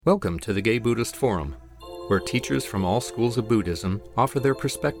Welcome to the Gay Buddhist Forum, where teachers from all schools of Buddhism offer their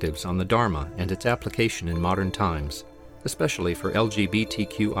perspectives on the Dharma and its application in modern times, especially for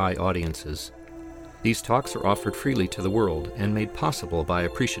LGBTQI audiences. These talks are offered freely to the world and made possible by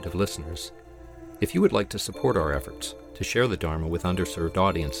appreciative listeners. If you would like to support our efforts to share the Dharma with underserved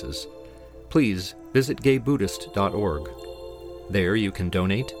audiences, please visit gaybuddhist.org. There you can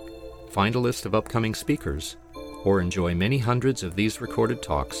donate, find a list of upcoming speakers, or enjoy many hundreds of these recorded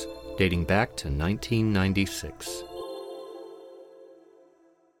talks dating back to 1996.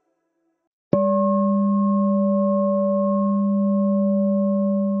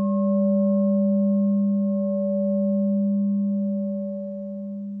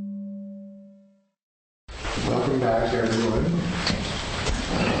 Welcome back, everyone.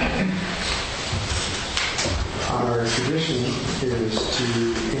 Our tradition is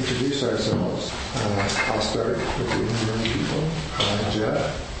to introduce ourselves. I'll start with the young people.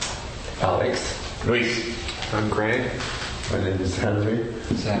 Jeff. Alex. Luis. I'm Greg. My name is Henry.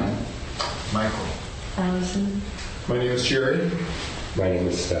 Sam. Michael. Allison. My name is Jerry. My name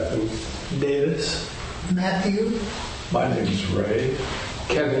is Stephen. Davis. Matthew. My name is Ray.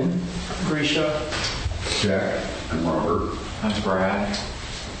 Kevin. Richo. Jack. I'm Robert. I'm Brad.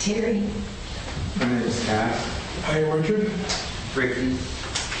 Terry. My name is Cass. Hi, Richard. Ricky.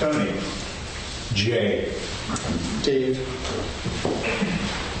 Tony. Jay. Dave.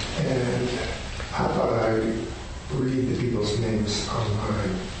 And how about I read the people's names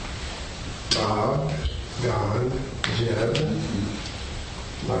online? Bob, Don, Jeb,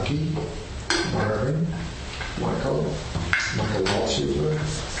 Lucky, Marvin, Michael Walshuber,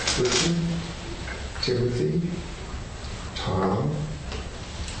 Richard, Timothy, Tom,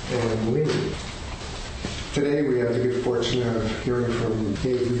 and Winnie. Today we have the good fortune of hearing from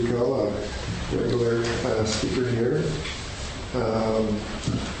Dave Richo, a regular speaker here.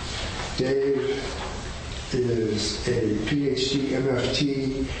 Dave is a PhD,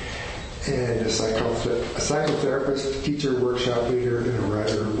 MFT, and a psychotherapist, teacher, workshop leader, and a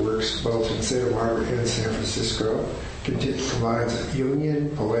writer who works both in Santa Barbara and San Francisco. Combines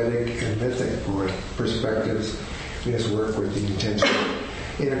Jungian, poetic, and mythic perspectives in his work with the intention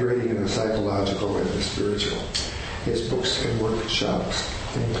of integrating the psychological and the spiritual. His books and workshops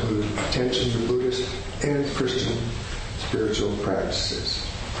include Attention to Buddhist and Christian Spiritual Practices.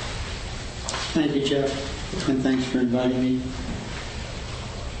 Thank you, Jeff, and thanks for inviting me.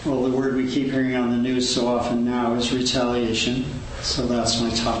 Well, the word we keep hearing on the news so often now is retaliation, so that's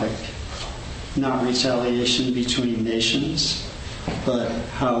my topic. Not retaliation between nations, but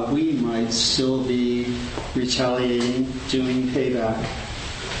how we might still be retaliating, doing payback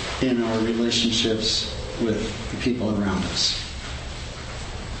in our relationships with the people around us.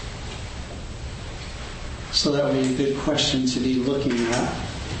 So that would be a good question to be looking at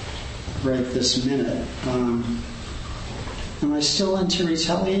right this minute. Am I still into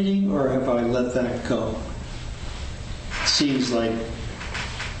retaliating, or have I let that go? It seems like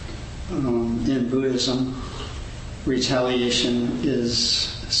in Buddhism, retaliation is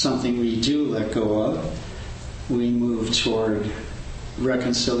something we do let go of. We move toward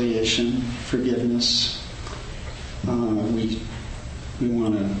reconciliation, forgiveness. We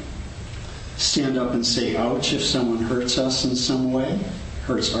want to stand up and say ouch if someone hurts us in some way,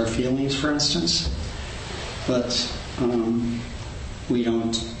 hurts our feelings, for instance. But we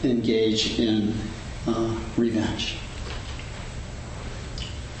don't engage in revenge.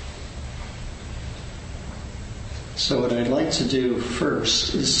 So what I'd like to do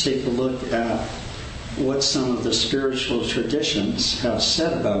first is take a look at what some of the spiritual traditions have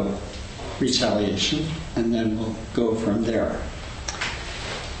said about retaliation, and then we'll go from there.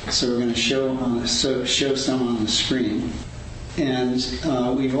 So we're going to show some on the screen. And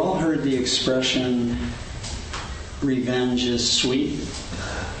we've all heard the expression, revenge is sweet.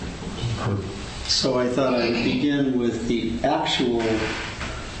 So I thought I'd begin with the actual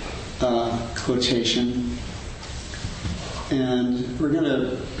quotation. And we're going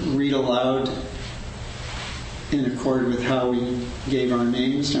to read aloud in accord with how we gave our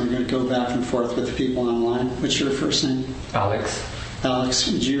names, and we're going to go back and forth with the people online. What's your first name? Alex.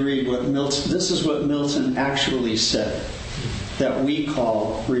 Alex, would you read what Milton... This is what Milton actually said, that we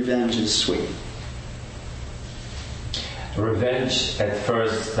call revenge is sweet. Revenge at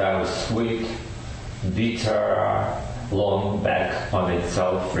first sounds sweet, bitter, long back on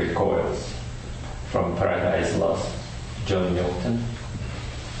itself recoils. From Paradise Lost, John Milton.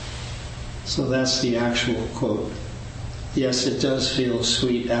 So that's the actual quote. Yes, it does feel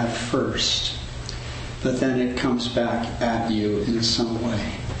sweet at first, but then it comes back at you in some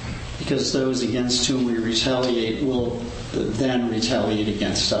way. Because those against whom we retaliate will then retaliate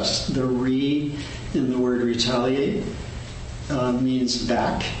against us. The re in the word retaliate means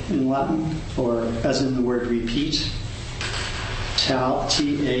back in Latin, or as in the word repeat. Tal,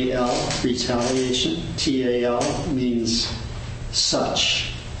 T-A-L, retaliation. T-A-L means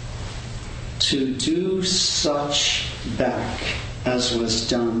such. To do such back as was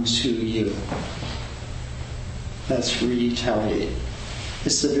done to you. That's retaliate.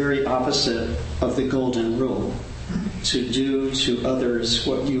 It's the very opposite of the golden rule. To do to others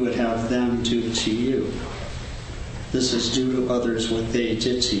what you would have them do to you. This is do to others what they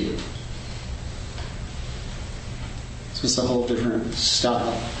did to you. So it's a whole different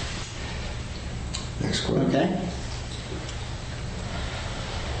style. Next quote. Okay?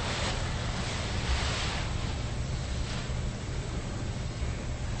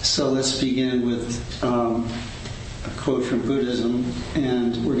 So let's begin with a quote from Buddhism,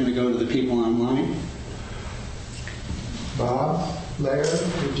 and we're going to go to the people online. Bob, Lara,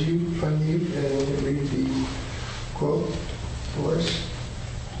 would you unmute and read the quote for us?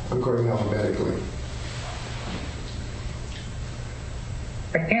 I'm going alphabetically.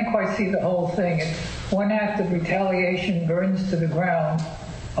 I can't quite see the whole thing. It's one act of retaliation burns to the ground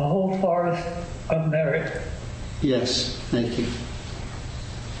a whole forest of merit. Yes, thank you.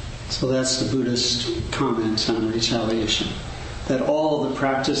 So that's the Buddhist comment on retaliation. That all the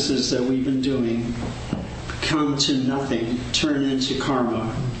practices that we've been doing come to nothing, turn into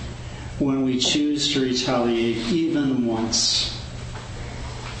karma, when we choose to retaliate even once.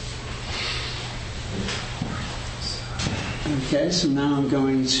 Okay, so now I'm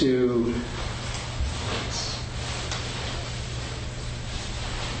going to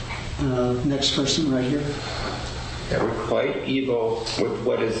next person right here. Requite evil with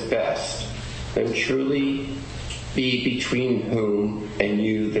what is best, and truly be between whom and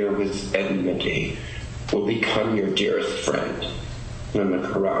you there was enmity, will become your dearest friend. In the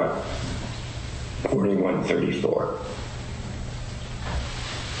Quran, 41:34.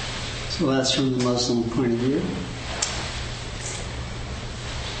 So that's from the Muslim point of view.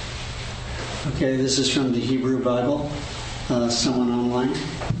 Okay, this is from the Hebrew Bible. Someone online.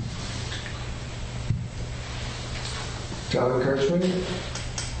 John Kirchman,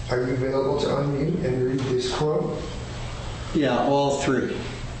 are you available to unmute and read this quote? Yeah, all three.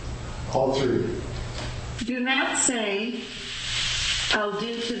 All three. Do not say, I'll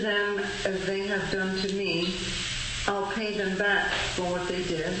do to them as they have done to me. I'll pay them back for what they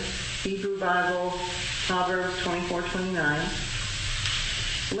did. Hebrew Bible, Proverbs 24:29.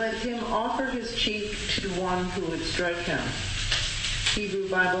 Let him offer his cheek to one who would strike him. Hebrew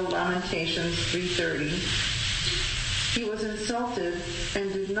Bible, Lamentations 3:30. He was insulted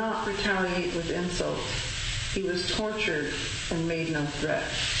and did not retaliate with insult. He was tortured and made no threat.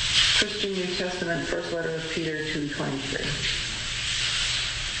 Christian New Testament, First Letter of Peter 2:23.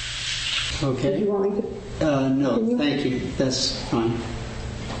 Okay. Do you want me to? No, thank you. That's fine.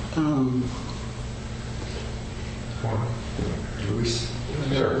 Luis.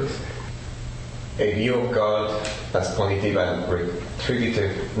 Sure. A view of God as punitive and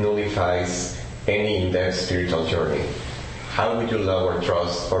retributive nullifies any in-depth spiritual journey. How would you lower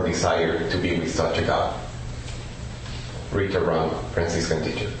trust or desire to be with such a God? Richo, Franciscan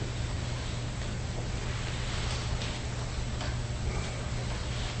teacher.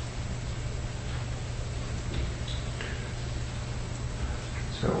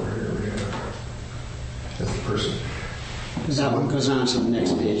 So we're that's the person. That one goes on to the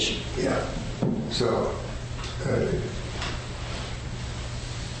next page. Yeah. So,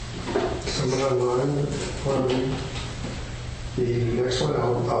 someone online, the next one,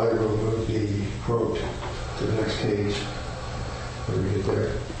 I'll move the quote to the next page. I'll read it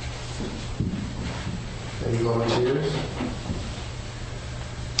there. Any volunteers?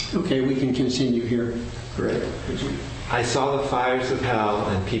 Okay, we can continue here. Great. I saw the fires of hell,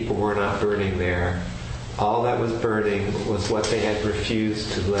 and people were not burning there. All that was burning was what they had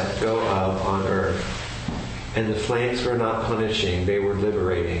refused to let go of on earth. And the flames were not punishing, they were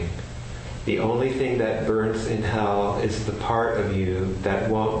liberating. The only thing that burns in hell is the part of you that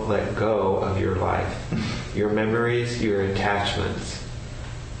won't let go of your life, your memories, your attachments.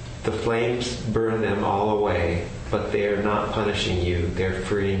 The flames burn them all away, but they are not punishing you, they're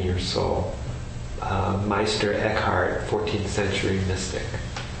freeing your soul. Meister Eckhart, 14th century mystic.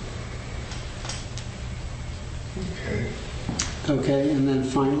 Okay, and then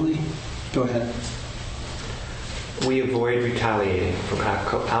finally, go ahead. We avoid retaliating from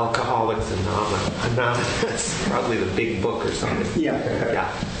Alcoholics Anonymous. Probably the big book or something. Yeah.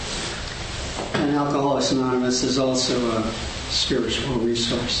 And Alcoholics Anonymous is also a spiritual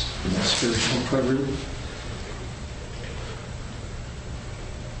resource, a spiritual program.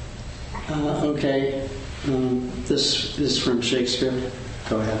 Okay. This is from Shakespeare.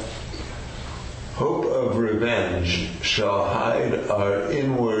 Go ahead. Hope of revenge shall hide our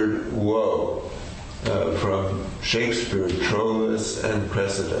inward woe. From Shakespeare, Troilus and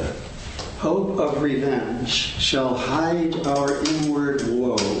Cressida. Hope of revenge shall hide our inward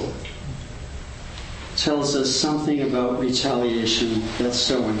woe. Tells us something about retaliation that's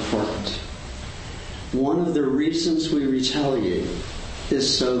so important. One of the reasons we retaliate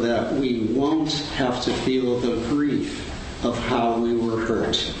is so that we won't have to feel the grief of how we were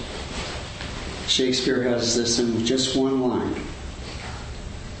hurt. Shakespeare has this in just one line.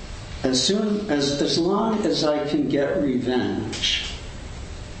 As long as I can get revenge,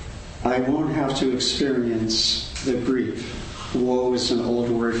 I won't have to experience the grief. Woe is an old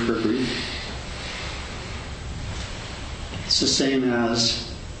word for grief. It's the same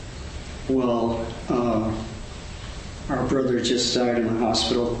as, well, our brother just died in the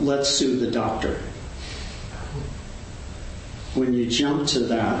hospital. Let's sue the doctor. When you jump to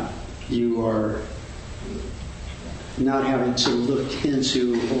that, you are not having to look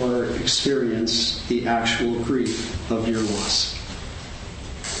into or experience the actual grief of your loss.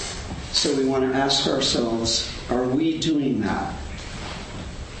 So we want to ask ourselves, are we doing that?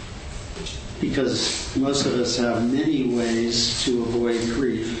 Because most of us have many ways to avoid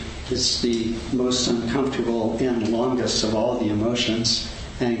grief. It's the most uncomfortable and longest of all the emotions,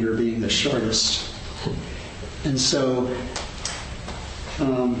 anger being the shortest. And so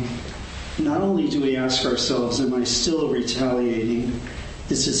not only do we ask ourselves, am I still retaliating?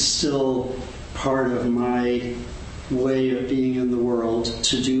 Is it still part of my way of being in the world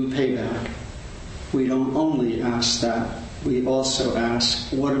to do payback? We don't only ask that. We also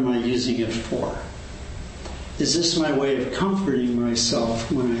ask, what am I using it for? Is this my way of comforting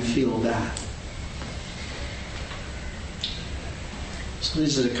myself when I feel bad? So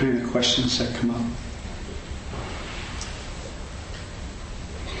these are the kind of questions that come up.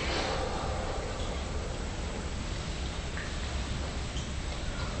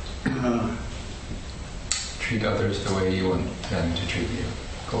 Treat others the way you want them to treat you.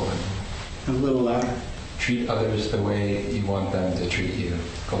 Golden. A little louder. Treat others the way you want them to treat you.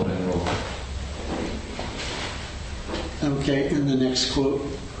 Golden rule. Okay, and the next quote.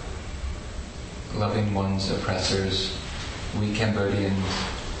 Loving one's oppressors. We Cambodians,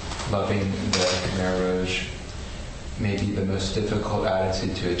 loving the Khmer Rouge, may be the most difficult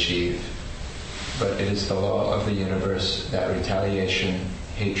attitude to achieve, but it is the law of the universe that retaliation,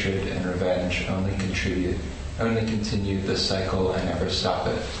 hatred, and revenge only continue the cycle and never stop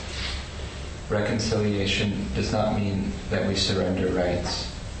it. Reconciliation does not mean that we surrender rights.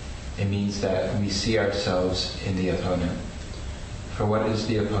 It means that we see ourselves in the opponent. For what is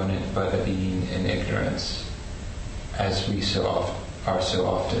the opponent but a being in ignorance, as we are so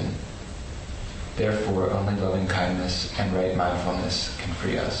often? Therefore, only loving kindness and right mindfulness can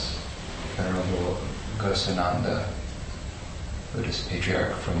free us. Venerable Gosananda, Buddhist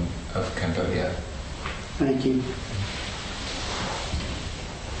patriarch of Cambodia. Thank you.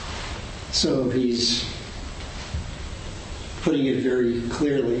 So he's putting it very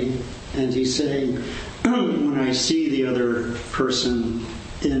clearly, and he's saying, when I see the other person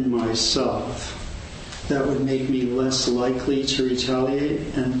in myself, that would make me less likely to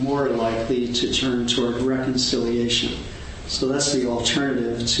retaliate and more likely to turn toward reconciliation. So that's the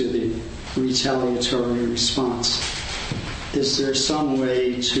alternative to the retaliatory response. Is there some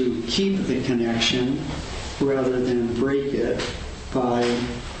way to keep the connection rather than break it by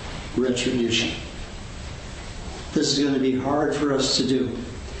retribution? This is going to be hard for us to do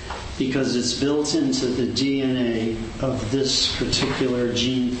because it's built into the DNA of this particular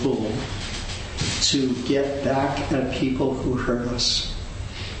gene pool to get back at people who hurt us,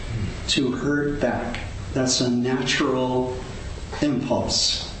 to hurt back. That's a natural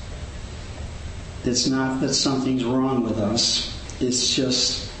impulse. It's not that something's wrong with us. It's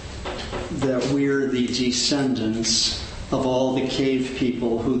just that we're the descendants of all the cave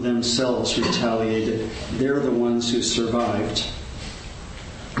people who themselves retaliated. They're the ones who survived.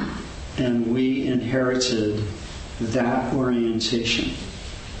 And we inherited that orientation.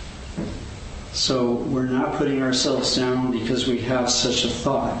 So we're not putting ourselves down because we have such a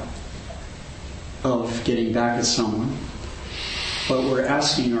thought of getting back at someone. But we're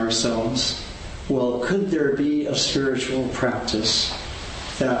asking ourselves, well, could there be a spiritual practice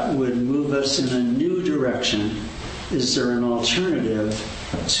that would move us in a new direction? Is there an alternative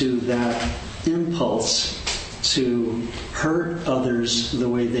to that impulse to hurt others the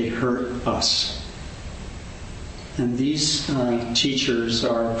way they hurt us? And these teachers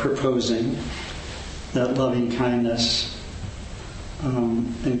are proposing that loving kindness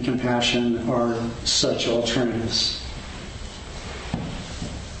and compassion are such alternatives.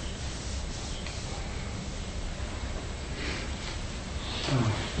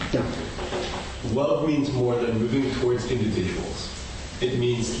 Yeah. Love means more than moving towards individuals. It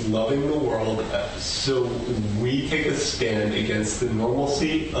means loving the world so we take a stand against the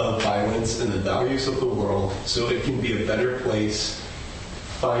normalcy of violence and the values of the world so it can be a better place.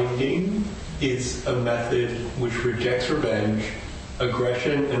 Finding is a method which rejects revenge,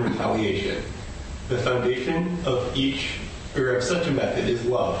 aggression, and retaliation. The foundation of such a method is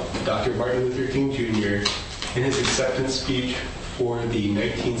love. Dr. Martin Luther King Jr. in his acceptance speech for the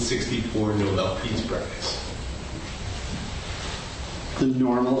 1964 Nobel Peace Prize. The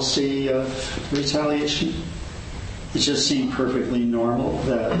normalcy of retaliation. It just seemed perfectly normal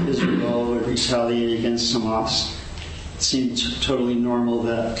that Israel would retaliate against Hamas. It seemed totally normal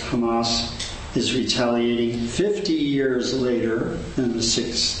that Hamas is retaliating 50 years later in the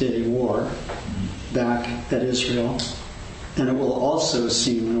Six-Day War back at Israel. And it will also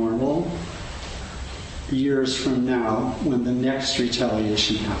seem normal years from now when the next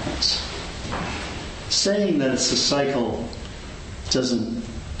retaliation happens. Saying that it's a cycle doesn't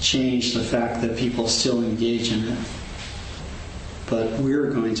change the fact that people still engage in it. But we're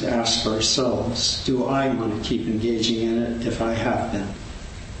going to ask ourselves, do I want to keep engaging in it if I have been?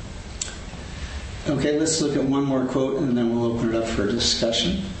 Okay, let's look at one more quote and then we'll open it up for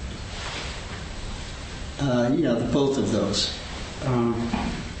discussion. Both of those.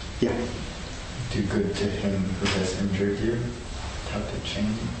 Do good to him who has injured you. Tao Te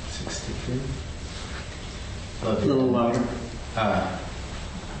Ching, 63. A little louder.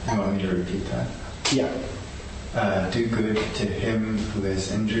 You want me to repeat that? Yeah. Do good to him who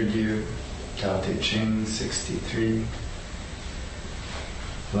has injured you. Tao Te Ching, 63.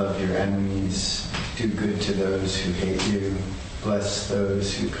 Love your enemies. Do good to those who hate you. Bless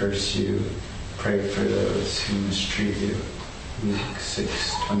those who curse you. Pray for those who mistreat you. Luke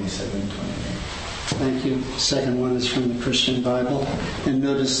 6:27-28. Thank you. Second one is from the Christian Bible. And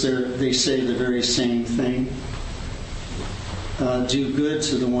notice they say the very same thing. Do good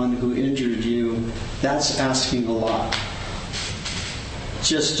to the one who injured you. That's asking a lot.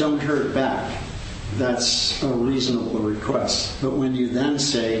 Just don't hurt back. That's a reasonable request. But when you then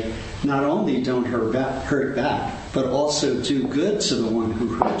say, not only don't hurt back, but also do good to the one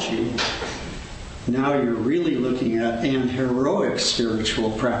who hurt you, now you're really looking at an heroic spiritual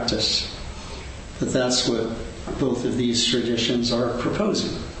practice. But that's what both of these traditions are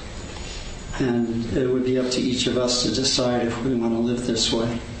proposing. And it would be up to each of us to decide if we want to live this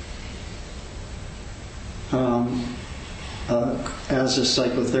way. As a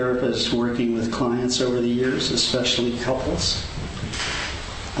psychotherapist working with clients over the years, especially couples,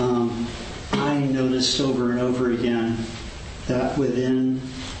 I noticed over and over again that when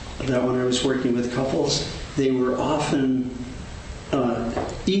I was working with couples, they were often,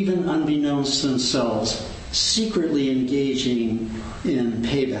 even unbeknownst to themselves, secretly engaging in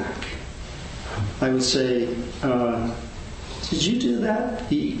payback. I would say, did you do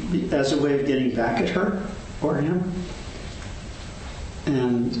that? As a way of getting back at her or him?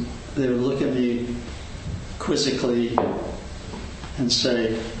 And they would look at me quizzically and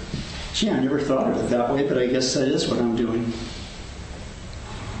say, gee, I never thought of it that way, but I guess that is what I'm doing.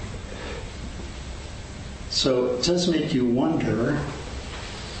 So it does make you wonder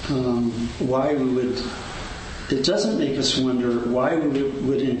why we would... It doesn't make us wonder why we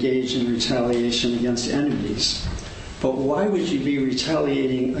would engage in retaliation against enemies, but why would you be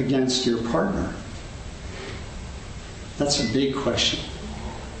retaliating against your partner? That's a big question.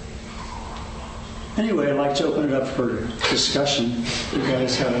 Anyway, I'd like to open it up for discussion. You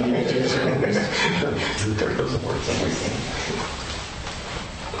guys have any ideas about this?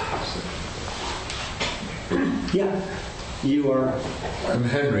 Yeah, you are. I'm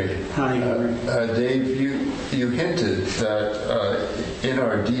Henry. Hi, Henry. Dave, you hinted that in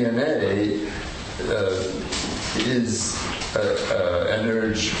our DNA is an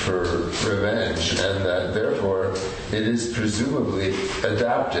urge for revenge, and that therefore it is presumably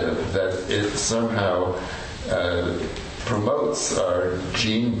adaptive, that it somehow promotes our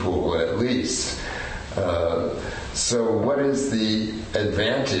gene pool at least. So what is the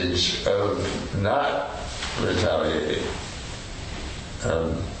advantage of not retaliating?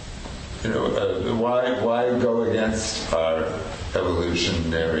 Why go against our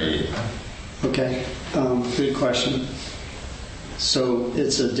evolutionary? Okay, good question. So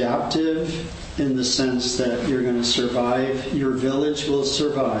it's adaptive in the sense that you're going to survive. Your village will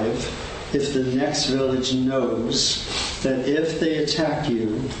survive if the next village knows that if they attack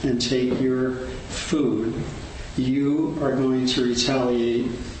you and take your food, you are going to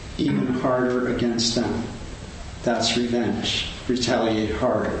retaliate even harder against them. That's revenge. Retaliate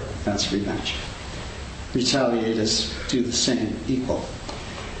harder. That's revenge. Retaliate is do the same, equal.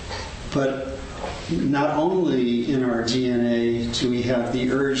 But not only in our DNA do we have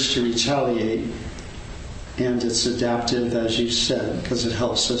the urge to retaliate, and it's adaptive, as you said, because it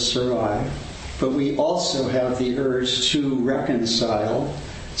helps us survive, but we also have the urge to reconcile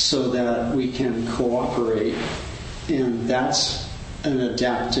so that we can cooperate, and that's an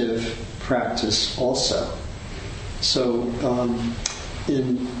adaptive practice also. So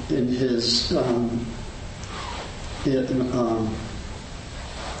in his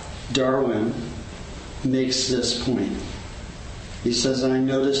Darwin makes this point. He says, I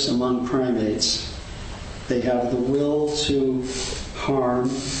notice among primates, they have the will to harm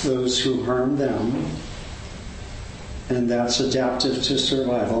those who harm them, and that's adaptive to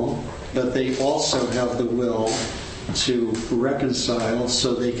survival, but they also have the will to reconcile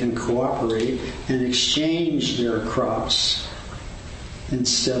so they can cooperate and exchange their crops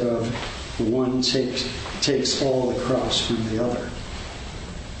instead of one takes all the crops from the other.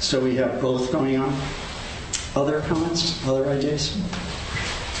 So we have both going on. Other comments? Other ideas?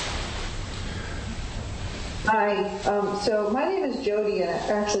 Hi. So my name is Jody, and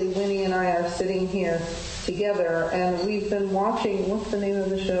actually Winnie and I are sitting here together, and we've been watching, what's the name of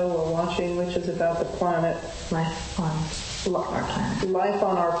the show we're watching, which is about the planet? Life on our planet. Life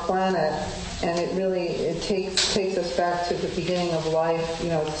on our planet, and it takes us back to the beginning of life,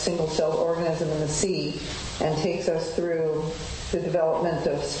 a single-celled organism in the sea, and takes us through the development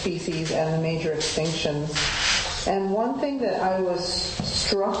of species and the major extinctions. And one thing that I was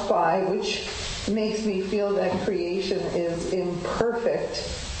struck by, which makes me feel that creation is imperfect,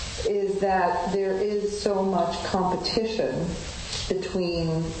 is that there is so much competition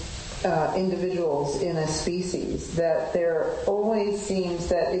between individuals in a species, that there always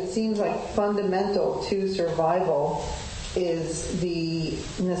seems like fundamental to survival is the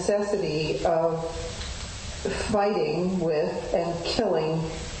necessity of fighting with and killing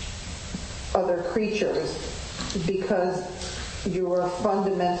other creatures, because you are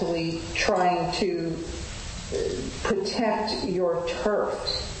fundamentally trying to protect your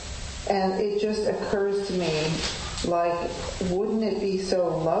turf. And it just occurs to me, like, wouldn't it be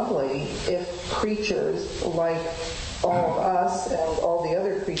so lovely if creatures like all of us and all the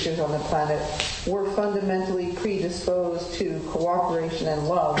other creatures on the planet were fundamentally predisposed to cooperation and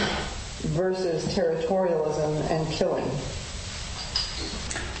love versus territorialism and killing?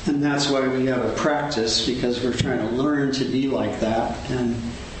 And that's why we have a practice, because we're trying to learn to be like that, and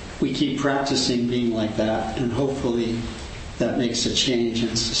we keep practicing being like that, and hopefully that makes a change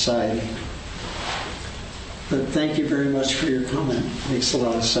in society. But thank you very much for your comment. Makes a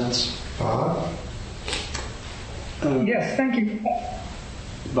lot of sense. Bob? Yes, thank you.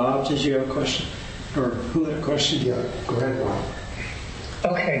 Bob, did you have a question? Or who had a question? Yeah, go ahead, Bob.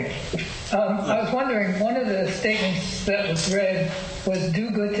 Okay. I was wondering, one of the statements that was read was,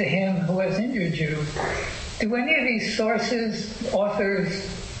 do good to him who has injured you. Do any of these sources, authors,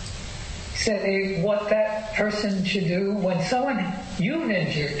 say what that person should do when someone you've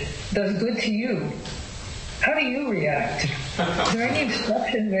injured does good to you? How do you react? Is there any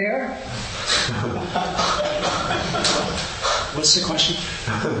instruction there? What's the question?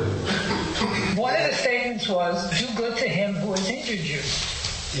 One of the statements was, do good to him who has injured you.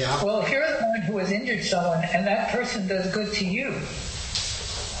 Yeah. Well, if you're the one who has injured someone and that person does good to you,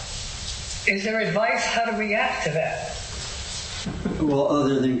 is there advice how to react to that? Well,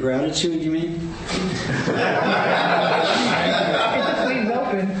 other than gratitude, you mean? It just leaves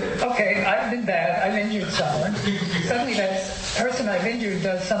open. Okay, I've been bad. I've injured someone. Suddenly that person I've injured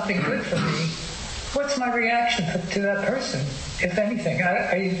does something good for me. What's my reaction to that person, if anything?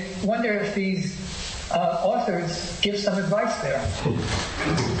 I wonder if these authors give some advice there.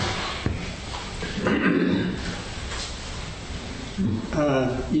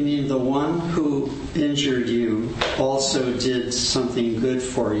 You mean the one who injured you also did something good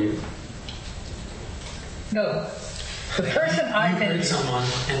for you? No. The person I've injured someone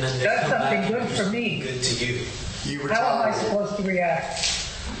and then does something good for me. Good to you. How am I supposed to react?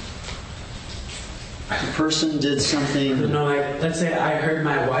 The person did something... No, let's say I hurt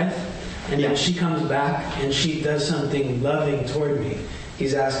my wife, and then she comes back and she does something loving toward me.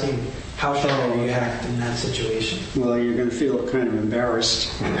 He's asking, how should I react in that situation? Well, you're going to feel kind of embarrassed.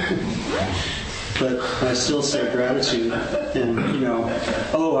 But I still say gratitude. And,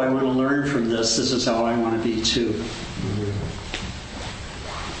 I want to learn from this. This is how I want to be too.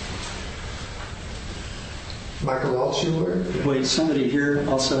 Michael Altshuler. Wait, somebody here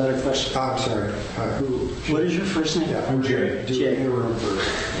also had a question. I'm sorry. What is your first name? Yeah, I'm Jay. Jay.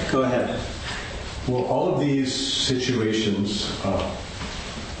 Go ahead. Well, all of these situations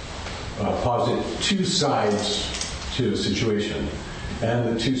posit two sides to a situation.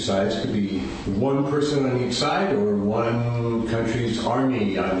 And the two sides could be one person on each side or one country's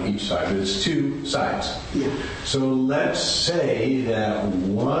army on each side. But it's two sides. Yeah. So let's say that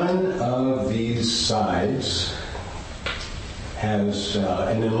one of these sides has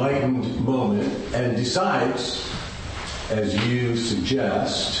an enlightened moment and decides, as you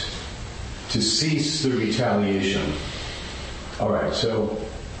suggest, to cease the retaliation. All right, so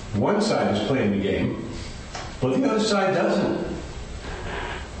one side is playing the game, but the other side doesn't.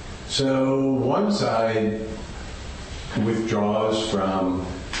 So one side withdraws from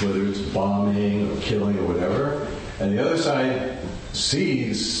whether it's bombing or killing or whatever, and the other side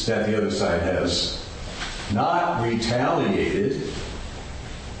sees that the other side has not retaliated.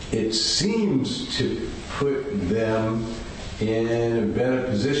 It seems to put them in a better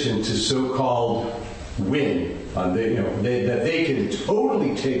position to so-called win. That they can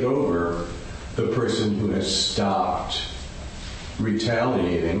totally take over the person who has stopped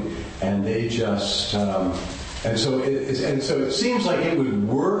retaliating, and they just and so it seems like it would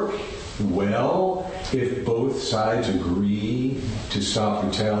work well if both sides agree to stop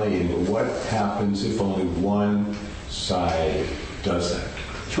retaliating. What happens if only one side does that?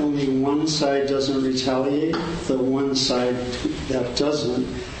 If only one side doesn't retaliate, the one side that doesn't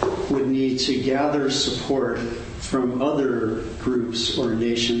would need to gather support from other groups or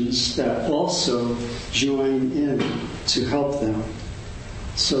nations that also join in to help them.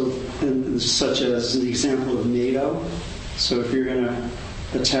 So, such as an example of NATO. So if you're going to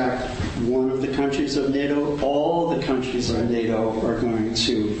attack one of the countries of NATO, all the countries of NATO are going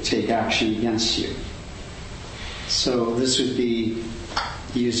to take action against you. So this would be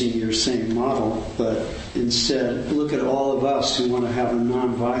using your same model, but instead look at all of us who want to have a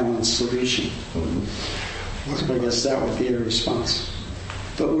nonviolent solution. So I guess that would be a response.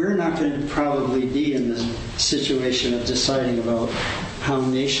 But we're not going to probably be in the situation of deciding about how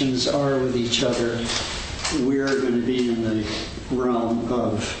nations are with each other. We're going to be in the realm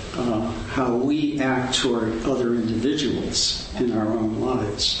of how we act toward other individuals in our own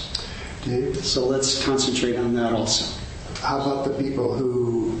lives. Dave? So let's concentrate on that also. How about the people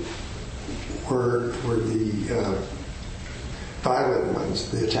who were the violent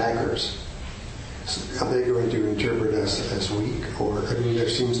ones, the attackers? Are they going to interpret us as weak? Or, I mean, there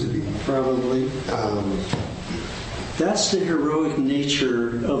seems to be... Probably. That's the heroic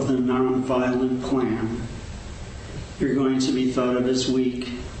nature of the nonviolent plan. You're going to be thought of as weak.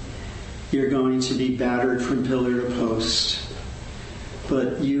 You're going to be battered from pillar to post.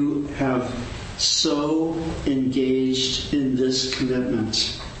 But you have so engaged in this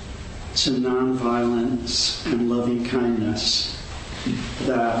commitment to nonviolence and loving kindness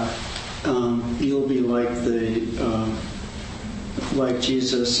that you'll be like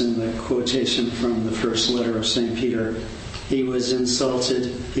Jesus in the quotation from the first letter of St. Peter. He was insulted,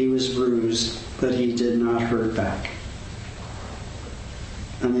 he was bruised, but he did not hurt back.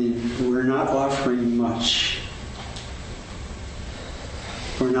 I mean, we're not offering much.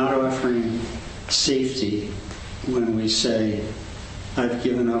 We're not offering safety when we say, I've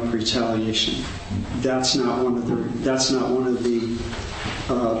given up retaliation. That's not one of the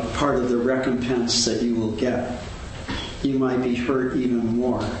part of the recompense that you will get. You might be hurt even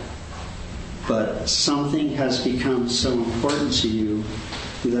more. But something has become so important to you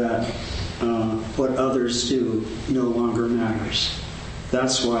that what others do no longer matters.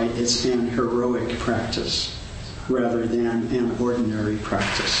 That's why it's an heroic practice rather than an ordinary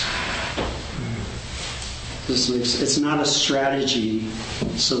practice. It's not a strategy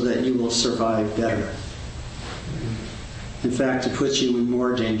so that you will survive better. In fact, it puts you in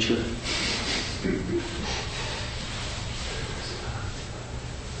more danger.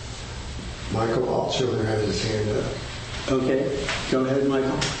 Michael Altshuler has his hand up. Okay, go ahead,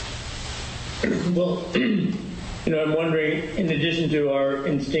 Michael. Well, I'm wondering, in addition to our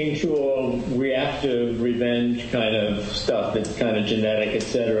instinctual, reactive revenge kind of stuff that's kind of genetic,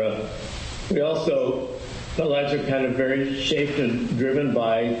 etc., our lives are kind of very shaped and driven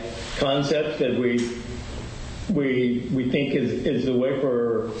by concepts that we think is the way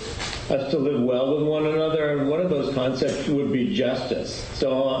for us to live well with one another, and one of those concepts would be justice.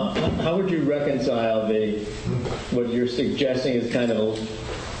 So how would you reconcile what you're suggesting is kind of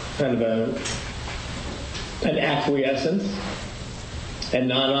an acquiescence and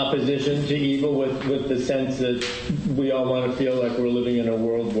non-opposition to evil with the sense that we all want to feel like we're living in a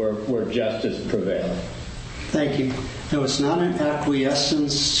world where justice prevails? Thank you. No, it's not an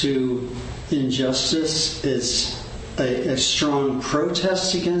acquiescence to injustice. It's a strong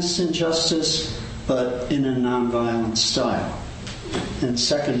protest against injustice, but in a nonviolent style. And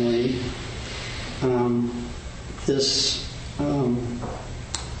secondly, this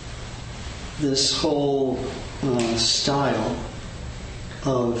whole style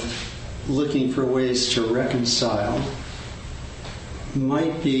of looking for ways to reconcile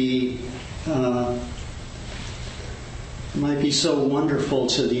might be so wonderful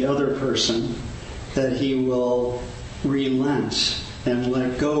to the other person that he will relent and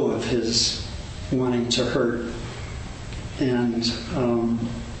let go of his wanting to hurt and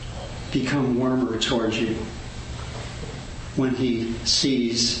become warmer towards you when he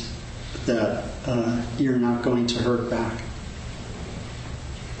sees that you're not going to hurt back.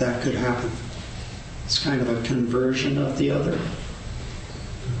 That could happen. It's kind of a conversion of the other.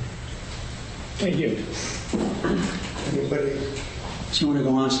 Thank you. Anybody? Do you want to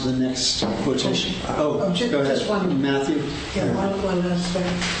go on to the next quotation? Go ahead. Just one, Matthew. Yeah, one last thing.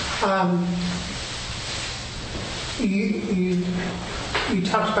 You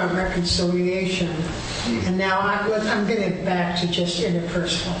talked about reconciliation, and now I'm getting back to just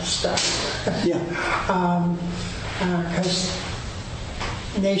interpersonal stuff. Yeah. Because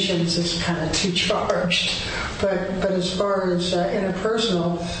nations is kind of too charged, but as far as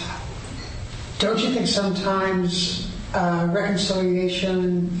interpersonal, don't you think sometimes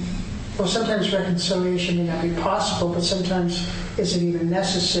reconciliation may not be possible, but sometimes isn't even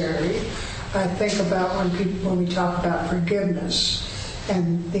necessary? I think about when we talk about forgiveness,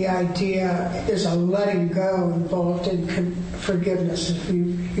 and the idea is a letting go involved in forgiveness. If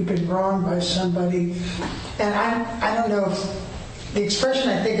you've been wronged by somebody, and I don't know if the expression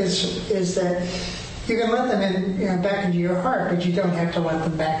I think is that you can let them in, back into your heart, but you don't have to let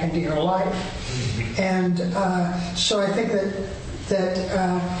them back into your life. And so I think that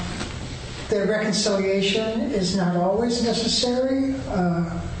reconciliation is not always necessary.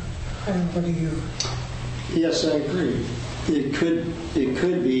 What do you? Yes, I agree. It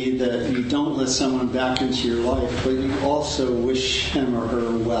could be that you don't let someone back into your life, but you also wish him or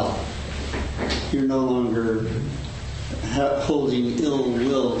her well. You're no longer holding ill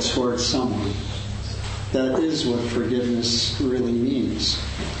will towards someone. That is what forgiveness really means.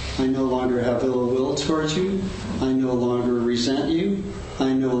 I no longer have ill will towards you. I no longer resent you.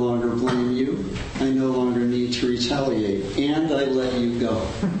 I no longer blame you. I no longer need to retaliate. And I let you go.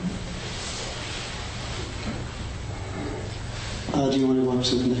 Do you want to go on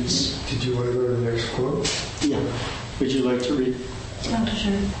to the next? Did you want to go to the next quote? Yeah. Would you like to read? Oh,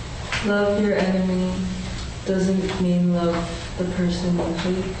 sure. Love your enemy doesn't mean love the person you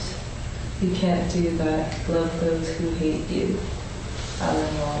hate. You can't do that. Love those who hate you.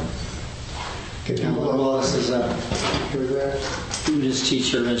 Alan Wallace is a Buddhist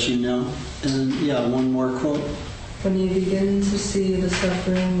teacher, as you know. And yeah, one more quote. When you begin to see the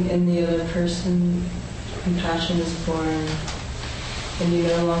suffering in the other person, compassion is born, and you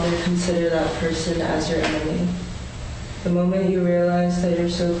no longer consider that person as your enemy. The moment you realize that your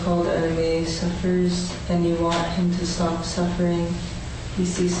so-called enemy suffers and you want him to stop suffering, he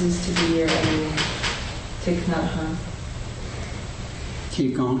ceases to be your enemy. Take not harm.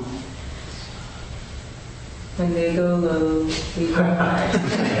 Keep going. When they go low, we go high.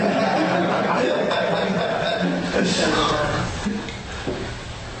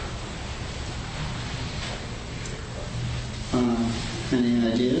 Any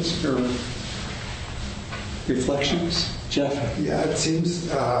ideas or reflections? Jeff? Yeah, it seems,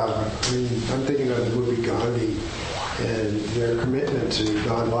 I'm thinking of the movie Gandhi and their commitment to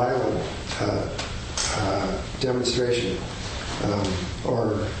nonviolent demonstration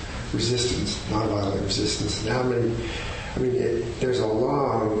or resistance, nonviolent resistance. And how many,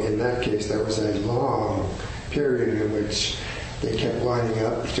 in that case, there was a long period in which they kept lining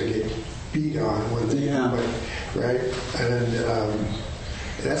up to get beat on when they went, right? And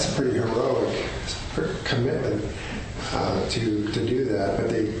that's a pretty heroic commitment to do that, but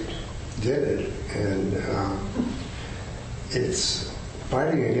they did it, and it's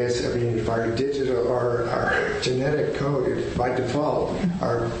fighting against. If our digital, our genetic code, by default,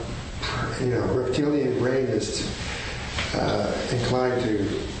 our reptilian brain is inclined to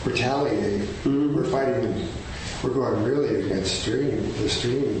retaliate. Mm-hmm. We're going really against the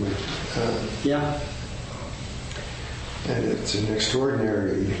stream. And it's an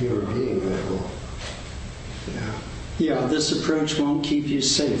extraordinary human being that will. Yeah, this approach won't keep you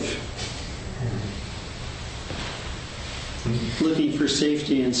safe. Mm-hmm. Looking for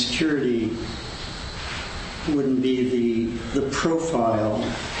safety and security wouldn't be the profile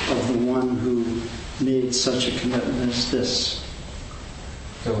of the one who made such a commitment as this.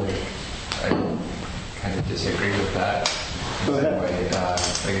 I kind of disagree with that. Go ahead.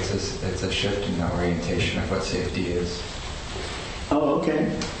 I guess it's a shift in the orientation of what safety is. Oh, okay.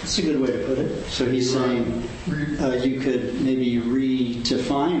 That's a good way to put it. So he's saying you could maybe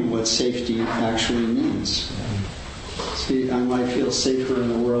redefine what safety actually means. See, I might feel safer in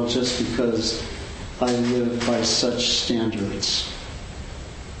the world just because I live by such standards.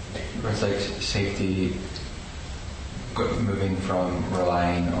 Or it's like safety moving from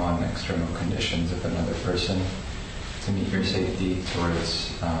relying on external conditions of another person to meet your safety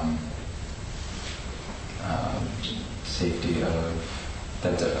towards safety of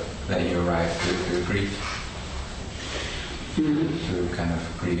that you arrive through grief, through kind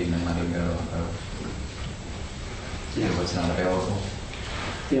of grieving and letting go of what's not available.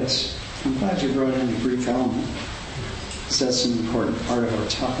 Yes, I'm glad you brought in the grief element, because that's an important part of our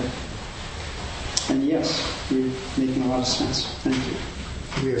topic. And yes, you're making a lot of sense. Thank you.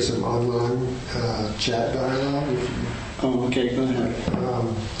 We have some online chat dialogue. Oh, okay, go ahead. I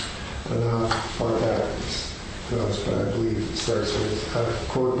don't know how far that goes, but I believe it starts with a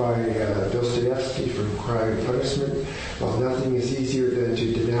quote by Dostoevsky from Crime and Punishment. While nothing is easier than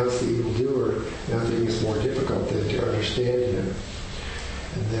to denounce the evildoer, nothing is more difficult than to understand him.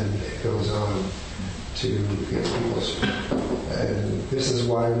 And then it goes on to people's. And this is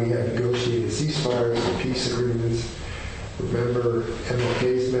why we have negotiated ceasefires and peace agreements. Remember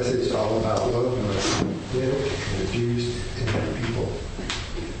MLK's message, all about love, must be lived and infused in other people.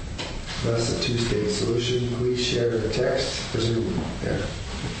 Thus, a two-state solution. Please share the text. Presume there.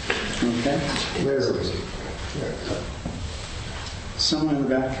 Okay. Where was it? Someone in the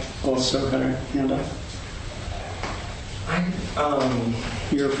back also had a hand up.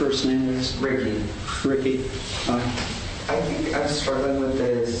 Your first name is? Ricky. Ricky. I think I'm struggling with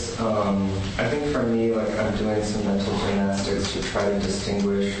this. I think for me, like I'm doing some mental gymnastics to try to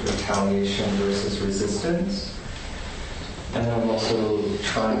distinguish retaliation versus resistance. And I'm also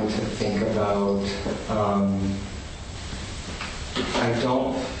trying to think about, I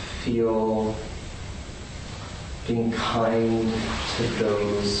don't feel being kind to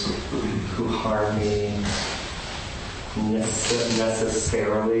those who harm me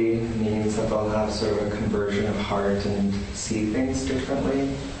necessarily means that they'll have sort of a conversion of heart and see things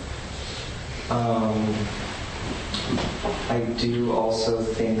differently. I do also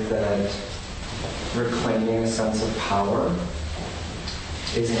think that reclaiming a sense of power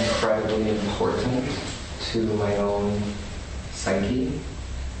is incredibly important to my own psyche.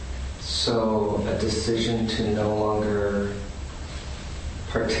 So a decision to no longer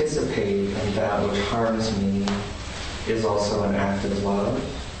participate in that which harms me is also an act of love.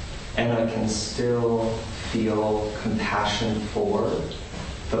 And I can still feel compassion for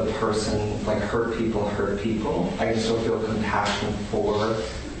the person, like hurt people. I can still feel compassion for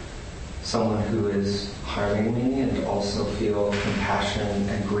someone who is harming me, and also feel compassion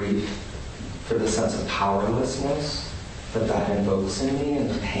and grief for the sense of powerlessness that invokes in me and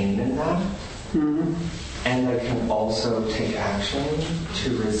the pain in that. Mm-hmm. And I can also take action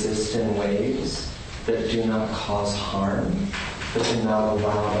to resist in ways that do not cause harm, but do not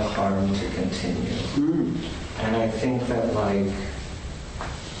allow the harm to continue. Mm-hmm. And I think that I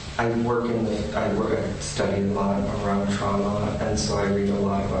study a lot around trauma, and so I read a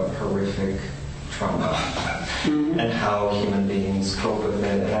lot about horrific trauma and how human beings cope with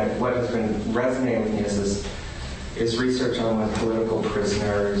it. And what has been resonating with me is research on when political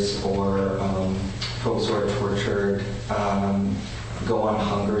prisoners or folks who are tortured go on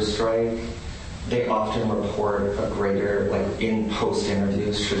hunger strike. They often report a greater, in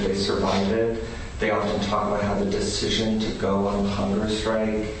post-interviews, should they survive it, they often talk about how the decision to go on hunger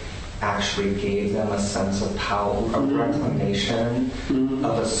strike actually gave them a sense of power, a reclamation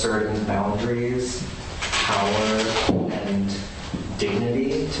of asserting boundaries, power, and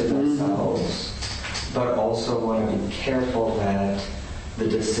dignity to themselves, but also want to be careful that the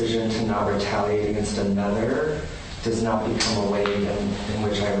decision to not retaliate against another does not become a way in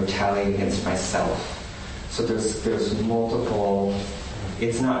which I retaliate against myself. So there's multiple.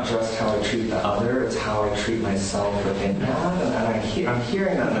 It's not just how I treat the other, it's how I treat myself within that. And I'm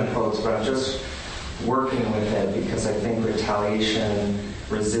hearing that in the quotes, but I'm just working with it because I think retaliation,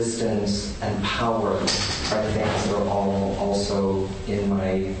 resistance, and power are things that are all also in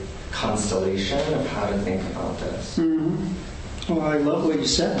my constellation of how to think about this. Mm-hmm. Well, I love what you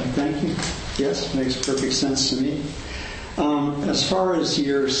said. Thank you. Yes, makes perfect sense to me. As far as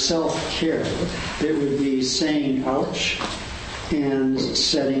your self-care, it would be saying ouch and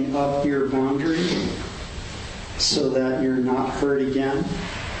setting up your boundary so that you're not hurt again.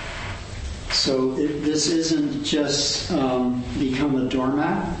 So this isn't just become a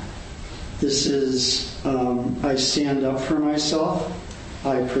doormat. This is, I stand up for myself.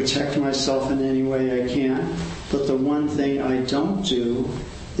 I protect myself in any way I can. But the one thing I don't do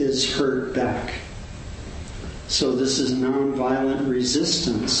is hurt back. So this is nonviolent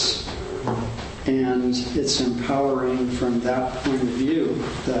resistance. And it's empowering from that point of view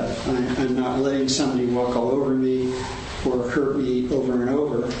that I'm not letting somebody walk all over me or hurt me over and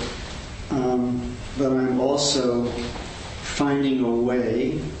over. But I'm also finding a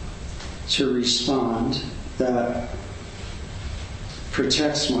way to respond that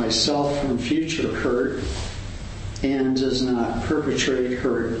protects myself from future hurt and does not perpetrate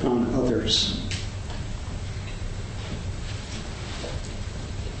hurt on others.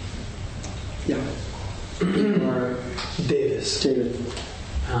 Yeah. Davis. David.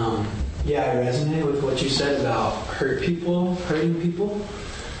 Yeah, I resonate with what you said about hurting people.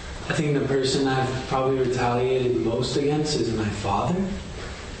 I think the person I've probably retaliated most against is my father,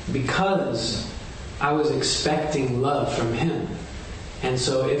 because I was expecting love from him. And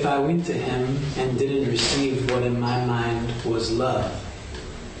so if I went to him and didn't receive what in my mind was love,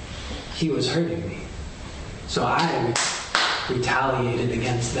 he was hurting me. So I retaliated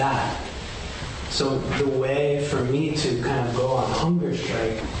against that. So the way for me to kind of go on hunger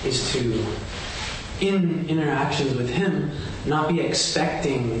strike is to, in interactions with him, not be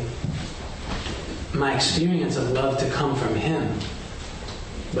expecting my experience of love to come from him,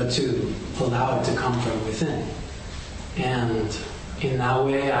 but to allow it to come from within. And in that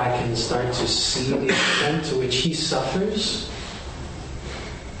way, I can start to see the extent to which he suffers.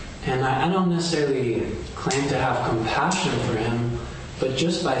 And I don't necessarily claim to have compassion for him, but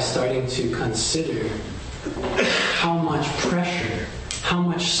just by starting to consider how much pressure, how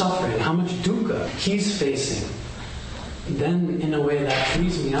much suffering, how much dukkha he's facing, then in a way that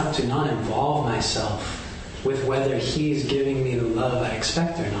frees me up to not involve myself with whether he's giving me the love I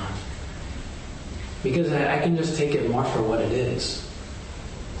expect or not. Because I can just take it more for what it is.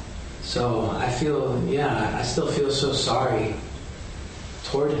 So I feel, I still feel so sorry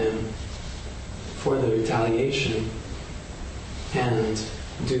toward him for the retaliation, and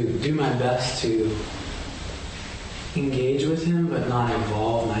do my best to engage with him but not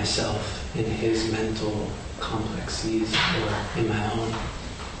involve myself in his mental complexities or in my own.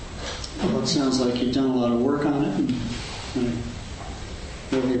 Well, it sounds like you've done a lot of work on it, and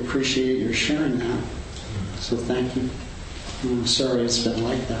I really appreciate your sharing that. So thank you. I'm sorry it's been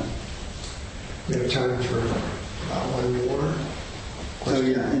like that. We have time for about one more question.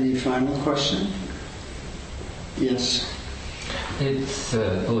 Oh yeah, any final question? Yes. It's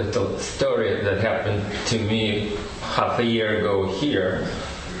a little story that happened to me half a year ago here.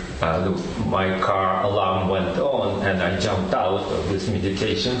 My car alarm went on and I jumped out of this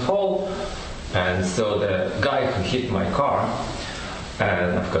meditation hall, and so the guy who hit my car,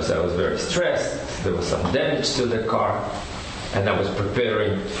 and of course I was very stressed, there was some damage to the car, and I was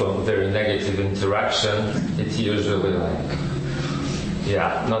preparing for a very negative interaction. It's usually like,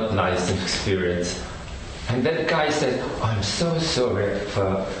 not nice experience. And that guy said, I'm so sorry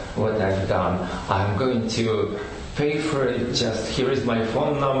for what I've done. I'm going to pay for it. Just here is my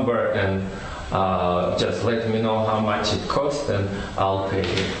phone number, and just let me know how much it costs and I'll pay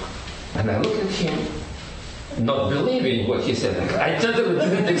it. And I looked at him, not believing what he said. I totally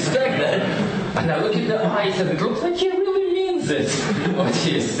didn't expect that. And I looked at the eyes and it looked like he really means it, what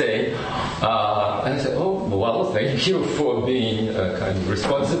he's saying. And I said, oh, well, thank you for being a kind of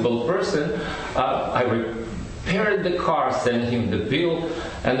responsible person. I repaired the car, sent him the bill,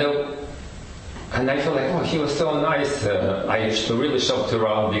 and I felt like, oh, he was so nice. I really shopped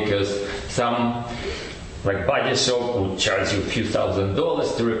around because some body shop would charge you a few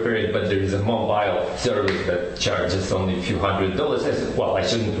 $1,000s to repair it, but there is a mobile service that charges only a few $100s. I said, well, I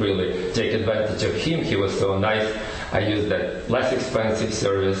shouldn't really take advantage of him. He was so nice. I used that less expensive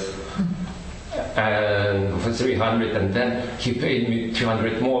service, and for $300, and then he paid me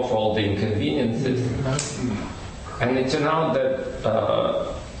 $200 more for all the inconveniences. And it turned out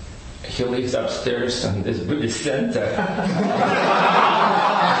that he lives upstairs in this Buddhist center.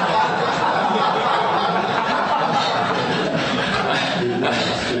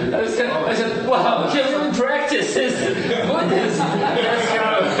 I said, wow, he really practices Buddhism. That's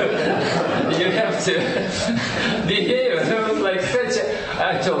how you have to behave. And it was like such a,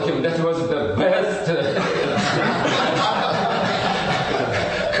 I told him that was the best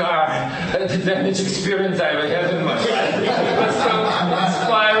car damage experience I ever had in my life. It was so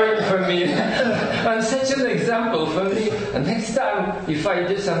inspiring for me. And such an example for me. And next time, if I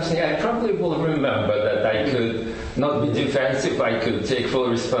do something, I probably will remember that I could not be defensive, I could take full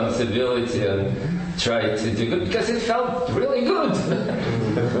responsibility and try to do good, because it felt really good,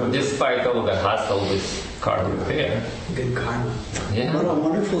 despite all the hassle with car repair. Good karma. Yeah. What a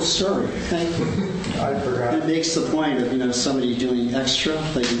wonderful story. Thank you. I forgot. It makes the point of, somebody doing extra,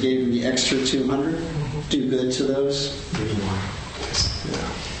 like you gave them the extra 200, do good to those.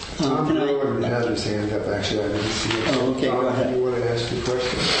 Tom Rowan has his hand up, actually. I didn't see it. Oh, okay, go ahead. You want to ask a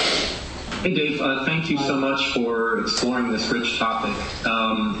question? Hey, Dave. Thank you so much for exploring this rich topic.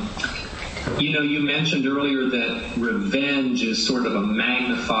 You mentioned earlier that revenge is sort of a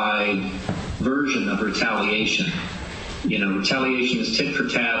magnified version of retaliation. Retaliation is tit for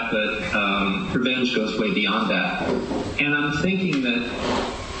tat, but revenge goes way beyond that. And I'm thinking that,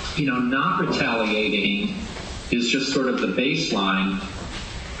 not retaliating is just sort of the baseline.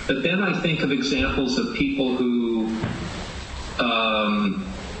 But then I think of examples of people who,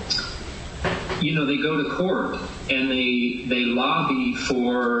 they go to court and they lobby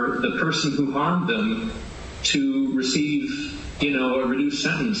for the person who harmed them to receive, a reduced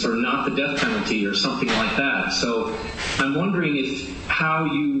sentence or not the death penalty or something like that. So I'm wondering how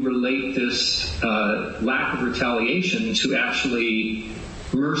you relate this lack of retaliation to actually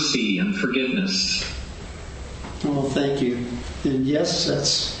mercy and forgiveness. Well, thank you. And yes,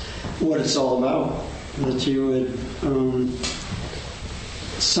 that's what it's all about. That you would,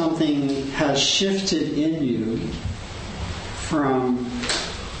 something has shifted in you from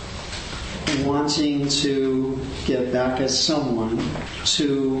wanting to get back at someone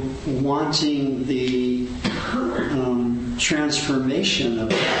to wanting the transformation of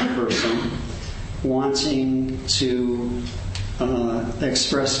that person, wanting to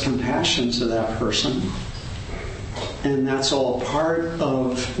express compassion to that person. And that's all part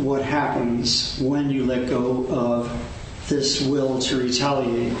of what happens when you let go of this will to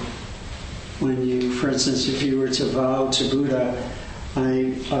retaliate. When you, for instance, if you were to vow to Buddha,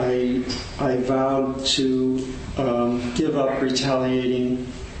 I vowed to give up retaliating,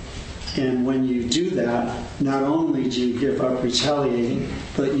 and when you do that, not only do you give up retaliating,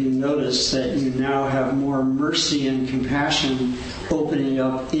 but you notice that you now have more mercy and compassion opening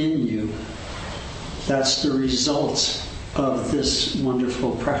up in you. That's the result of this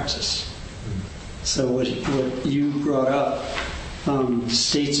wonderful practice. So what you brought up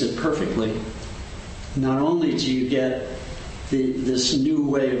states it perfectly. Not only do you get this new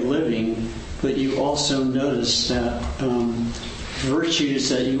way of living, but you also notice that virtues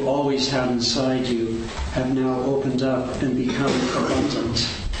that you always had inside you have now opened up and become abundant.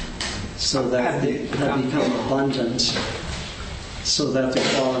 So that they have become abundant. So that the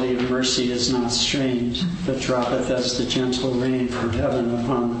quality of mercy is not strained, but droppeth as the gentle rain from heaven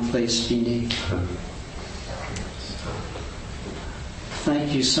upon the place beneath.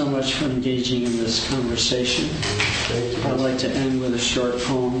 Thank you so much for engaging in this conversation. I'd like to end with a short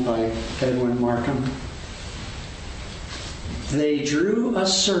poem by Edwin Markham. They drew a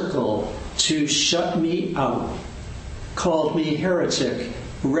circle to shut me out, called me heretic,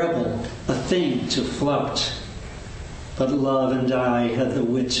 rebel, a thing to flout. But love and I had the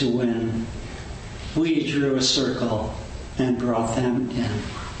wit to win. We drew a circle and brought them in.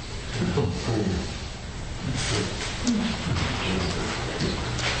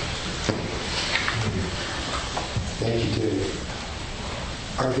 Thank you,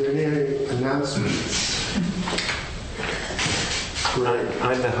 Dave. Are there any announcements?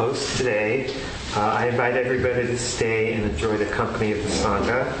 I'm the host today. I invite everybody to stay and enjoy the company of the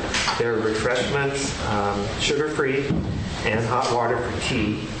Sangha. There are refreshments, sugar-free, and hot water for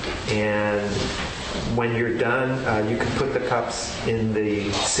tea. And when you're done, you can put the cups in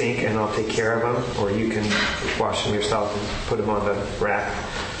the sink and I'll take care of them, or you can wash them yourself and put them on the rack.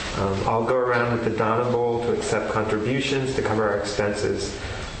 I'll go around with the Dana bowl to accept contributions to cover our expenses.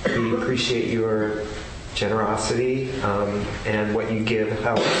 We appreciate your generosity, and what you give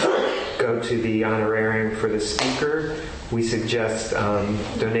helps go to the honorarium for the speaker. We suggest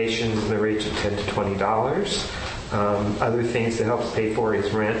donations in the range of $10 to $20. Other things that helps pay for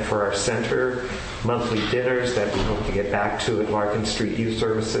is rent for our center, monthly dinners that we hope to get back to at Larkin Street Youth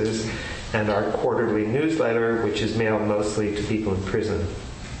Services, and our quarterly newsletter, which is mailed mostly to people in prison.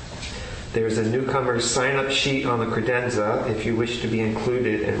 There's a newcomer's sign-up sheet on the credenza if you wish to be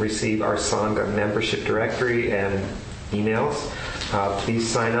included and receive our Sangha membership directory and emails. Please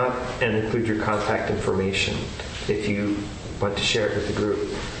sign up and include your contact information if you want to share it with the group.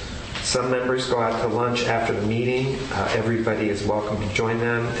 Some members go out to lunch after the meeting. Everybody is welcome to join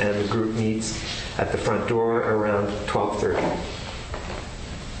them, and the group meets at the front door around 12:30.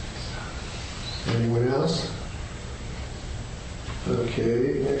 Anyone else?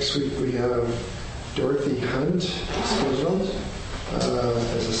 Okay, next week we have Dorothy Hunt scheduled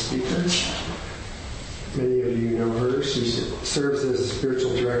as a speaker. Many of you know her. She serves as the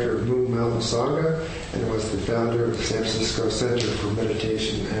spiritual director of Moon Mountain Sangha and was the founder of the San Francisco Center for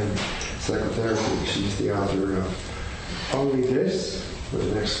Meditation and Psychotherapy. She's the author of Only This,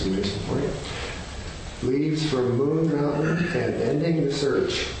 with an exclamation point, Leaves from Moon Mountain and Ending the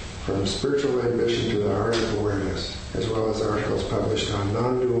Search, From Spiritual Ambition to the Art of Awareness, as well as articles published on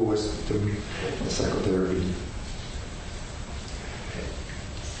non-dual wisdom and psychotherapy.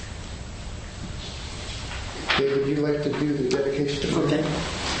 David, would you like to do the dedication? Okay.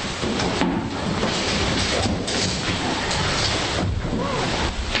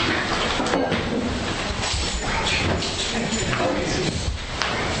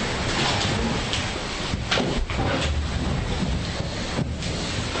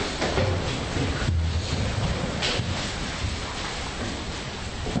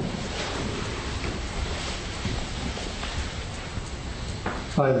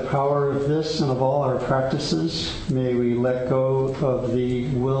 By the power of this and of all our practices, may we let go of the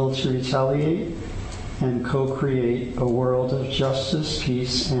will to retaliate and co-create a world of justice,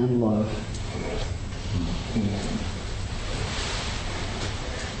 peace, and love.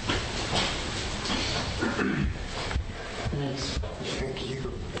 Thanks. Thank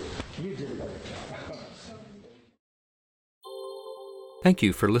you. You did a great job. Thank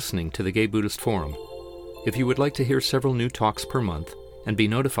you for listening to the Gay Buddhist Forum. If you would like to hear several new talks per month and be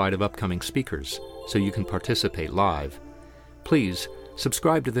notified of upcoming speakers so you can participate live, please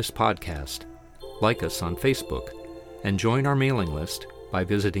subscribe to this podcast, like us on Facebook, and join our mailing list by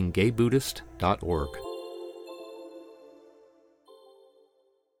visiting gaybuddhist.org.